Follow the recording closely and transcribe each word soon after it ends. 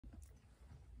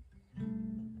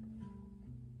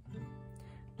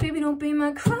Baby, don't be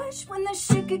my crush when the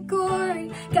shit get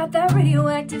gory. Got that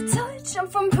radioactive touch, I'm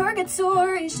from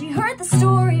purgatory. She heard the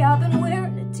story, I've been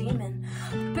wearing a demon,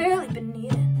 I've barely been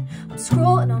eating. I'm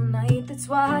scrolling all night, that's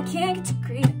why I can't get to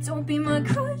grieve. Don't be my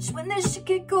crush when this shit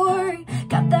get gory.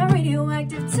 Got that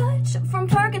radioactive touch, I'm from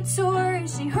purgatory.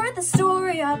 She heard the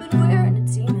story, I've been wearing a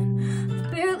demon,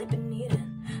 I've barely been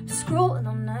eating. I'm scrolling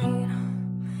all night.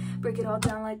 Break it all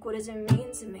down like what does it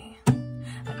mean to me?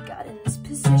 I got in this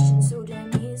position so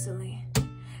damn easily.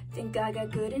 Think I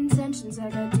got good intentions, I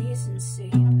got decency,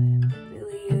 but I'm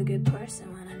really a good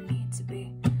person when I need to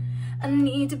be. I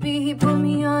need to be, he put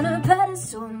me on a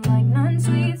pedestal. I'm like 9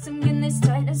 sweets, I'm getting this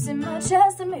tightness in my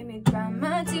chest that made me grind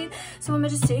my teeth. So I'ma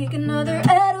just take another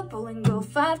edible and go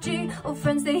 5G. Old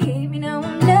friends, they hate me now,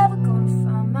 I'm never gonna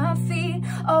find my feet.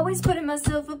 Always putting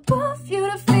myself above you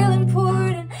to feel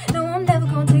important. No, I'm never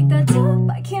gonna take that job,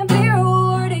 I can't be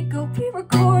rewarded. Go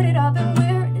pre-recorded, I've been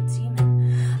wearing a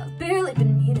demon, I've barely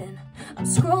been eating. I'm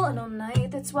scrolling all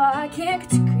night, that's why I can't get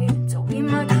to grieving. Don't be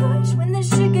my crush when this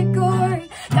shit get gory.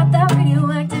 Got that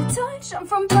radioactive touch, I'm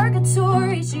from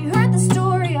purgatory. She heard the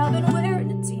story, I've been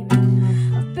wearing a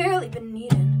demon, I've barely been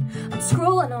eating. I'm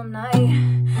scrolling all night.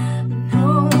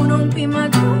 No, don't be my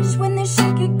crush when this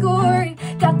shit get gory.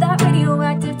 Got that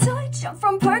radioactive touch, I'm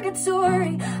from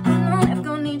purgatory. I'm never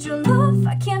gonna need your love,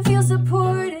 I can't feel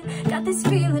supported. Got this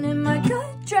feeling in my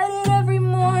gut, dread it every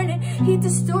morning. Heat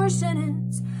distortion,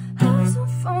 it's no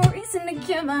phone reason to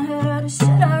get my head out of shit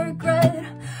I regret.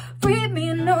 Read me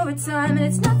in overtime and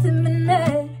it's nothing but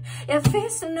net. Yeah,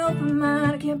 face an open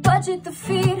mind, I can't budget the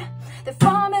feed. They're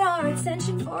farming our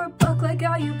attention for a buck like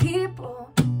all you people.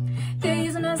 They're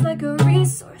using us like a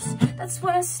resource. That's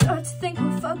when I start to think,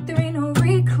 well fuck, there ain't no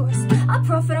recourse. I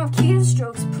profit off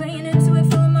keystrokes, playing into it,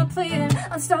 filling my plate in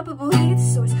unstoppable heat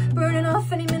source, burning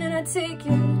off any minute I take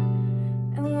it.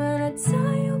 And when I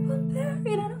die, I'll be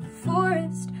buried in a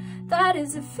forest. That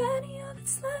is if any of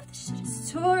it's left, this shit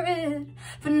is torrid.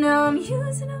 For now I'm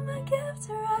using up my gift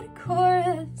to write a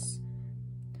chorus.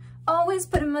 Always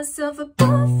putting myself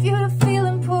above you to feel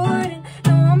important.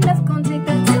 No, I'm never gonna take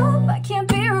that job, I can't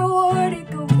be rewarded.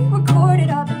 Go re-recorded,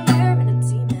 I've been wearing a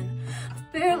demon,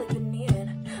 I've barely been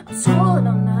eating. I'm scrolling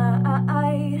all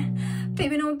night.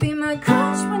 Baby, don't be my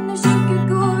crush when this shit get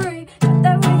gory. Got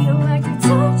that radioactive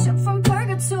touch, I'm from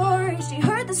purgatory. She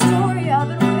heard the story, I've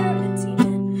been wearing a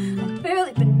demon, I've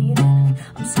barely been eating.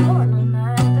 I'm scrolling all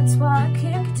night, that's why I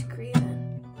can't get to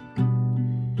grieving.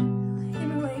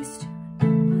 Laying waste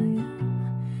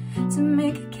to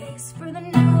make a case for the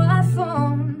new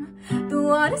iPhone. The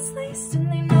water's laced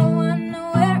and they know I'm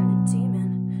not wearing a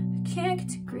demon. I can't get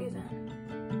to grieving,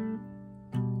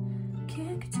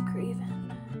 can't get to grieving.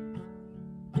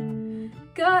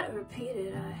 Gotta repeat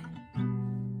it,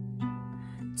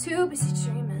 I'm too busy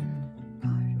dreaming.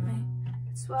 Pardon me,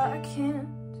 that's why I can't.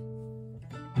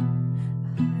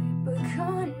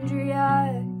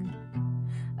 Hypochondriac,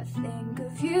 I think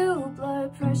of you,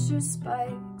 blood pressure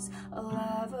spikes, I'll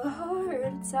have a heart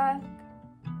attack.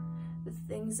 The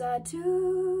things I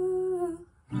do.